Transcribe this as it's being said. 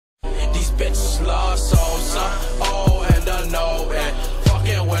bitches love souls, oh and the no, and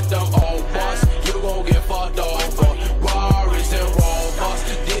fucking with them old boys, you gon' get fucked over. Rarries and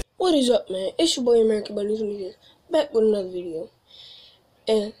robots. What is up, man? It's your boy American Bunny This back with another video.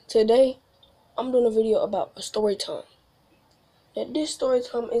 And today I'm doing a video about a story time. Now this story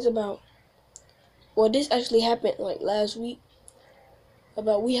time is about, well, this actually happened like last week.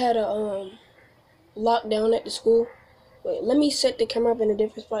 About we had a lockdown at the school. Wait, let me set the camera up in a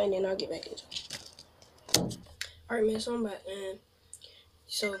different spot and then I'll get back into it. Alright, man, so I'm back, and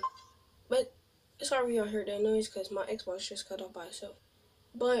but it's already y'all heard that noise because my Xbox just cut off by itself.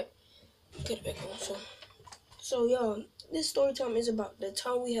 But get it back on. So y'all, this story time is about the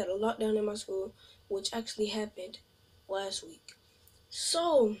time we had a lockdown in my school, which actually happened last week.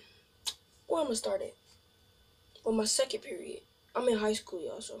 So where I'm gonna start it? Well, my second period. I'm in high school,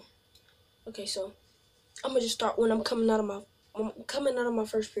 y'all. So okay, so I'm gonna just start when I'm coming out of my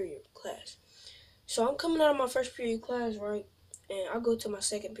first period class. So I'm coming out of my first period class, right? And I go to my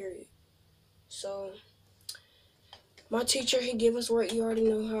second period. So my teacher, he gave us work. You already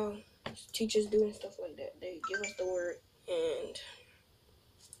know how teachers do and stuff like that. They give us the work and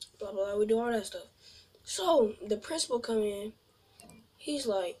blah blah blah. We do all that stuff. So the principal come in. He's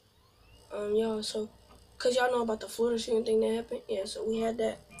like, y'all, so, cause y'all know about the Florida shooting thing that happened. Yeah, so we had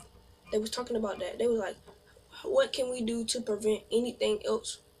that. They was talking about that. They was like, what can we do to prevent anything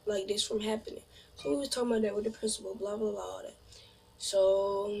else like this from happening? So we was talking about that with the principal. Blah blah blah, all that.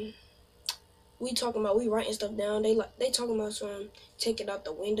 So we writing stuff down. They talking about some taking out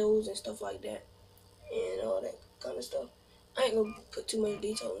the windows and stuff like that and all that kind of stuff. I ain't gonna put too much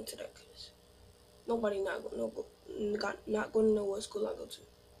detail into that because nobody not gonna know what school I go to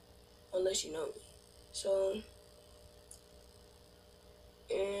unless you know me. So,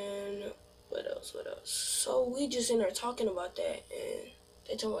 and what else? So we just in there talking about that, and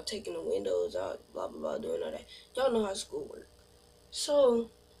they talking about taking the windows out, blah blah blah, doing all that. Y'all know how school work. So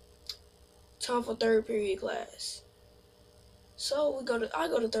time for third period class. So I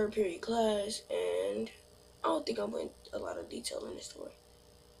go to third period class, and I don't think I'm putting a lot of detail in this story.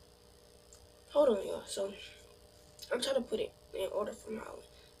 Hold on, y'all. So I'm trying to put it in order from how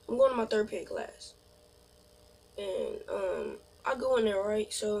I'm going to my third period class, and I go in there,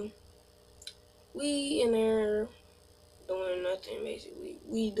 right? So we in there doing nothing basically.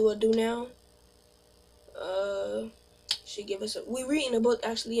 We do now. She give us we reading a book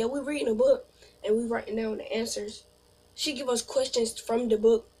actually. Yeah, we reading a book and we writing down the answers. She give us questions from the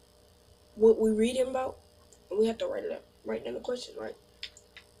book, what we reading about, and we have to write down the questions, right?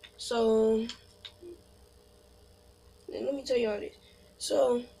 So let me tell y'all this.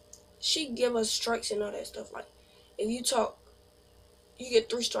 So she give us strikes and all that stuff. Like if you talk, you get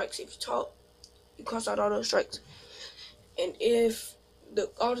 3 strikes. If you talk, you cross out all those strikes. And if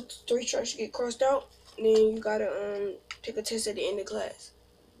all the 3 strikes get crossed out, then you gotta take a test at the end of class,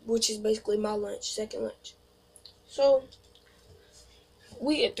 which is basically my lunch, second lunch. So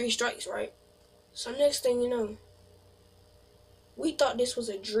we get 3 strikes, right? So next thing you know, we thought this was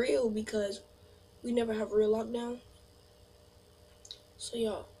a drill because we never have real lockdown. So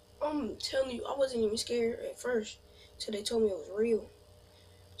y'all, I'm telling you, I wasn't even scared at first till they told me it was real.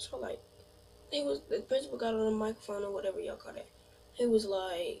 So like, the principal got on the microphone or whatever y'all call that. He was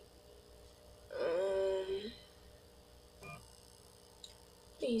like,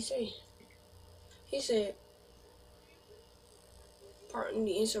 what did he say? He said, pardon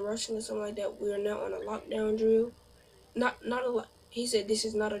the insurrection or something like that. We are now on a lockdown drill. He said this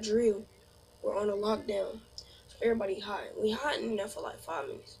is not a drill. We're on a lockdown. So everybody hiding. We hiding in there for like 5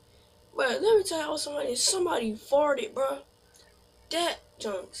 minutes. But let me tell y'all somebody farted, bro. That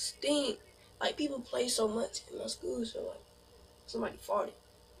junk stink. Like people play so much in my school, so like somebody farted.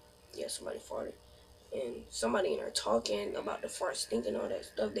 Yeah, somebody farted. And somebody in there talking about the fart stinking, all that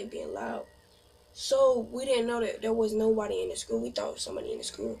stuff, they being loud. So we didn't know that there was nobody in the school. We thought it was somebody in the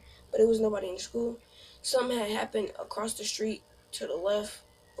school, but it was nobody in the school. Something had happened across the street to the left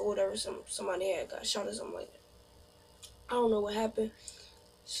or whatever. Somebody had got shot or something like that. I don't know what happened.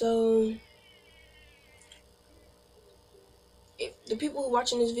 So if the people who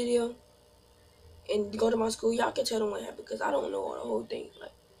watching this video and go to my school, y'all can tell them what happened because I don't know all the whole thing,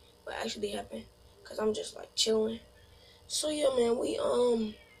 like what actually happened, because I'm just like chilling. So yeah, man, we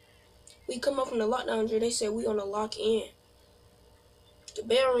come up from the lockdown drill. They said we on a lock in. The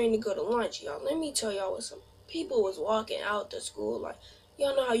bell rang to go to lunch, y'all. Let me tell y'all what some people was walking out the school. Like,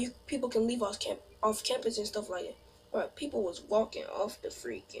 y'all know how people can leave off campus and stuff like that. But people was walking off the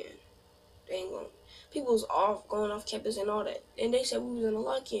freaking people was going off campus and all that. And they said we was in a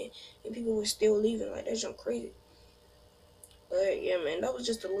lock-in and people were still leaving. Like, that's just crazy. But yeah, man, that was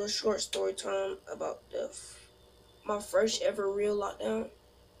just a little short story time about my first ever real lockdown.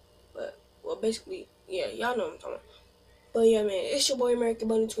 But well, basically, yeah, y'all know what I'm talking about. But yeah, man, it's your boy American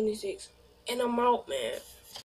Bunny 26, and I'm out, man.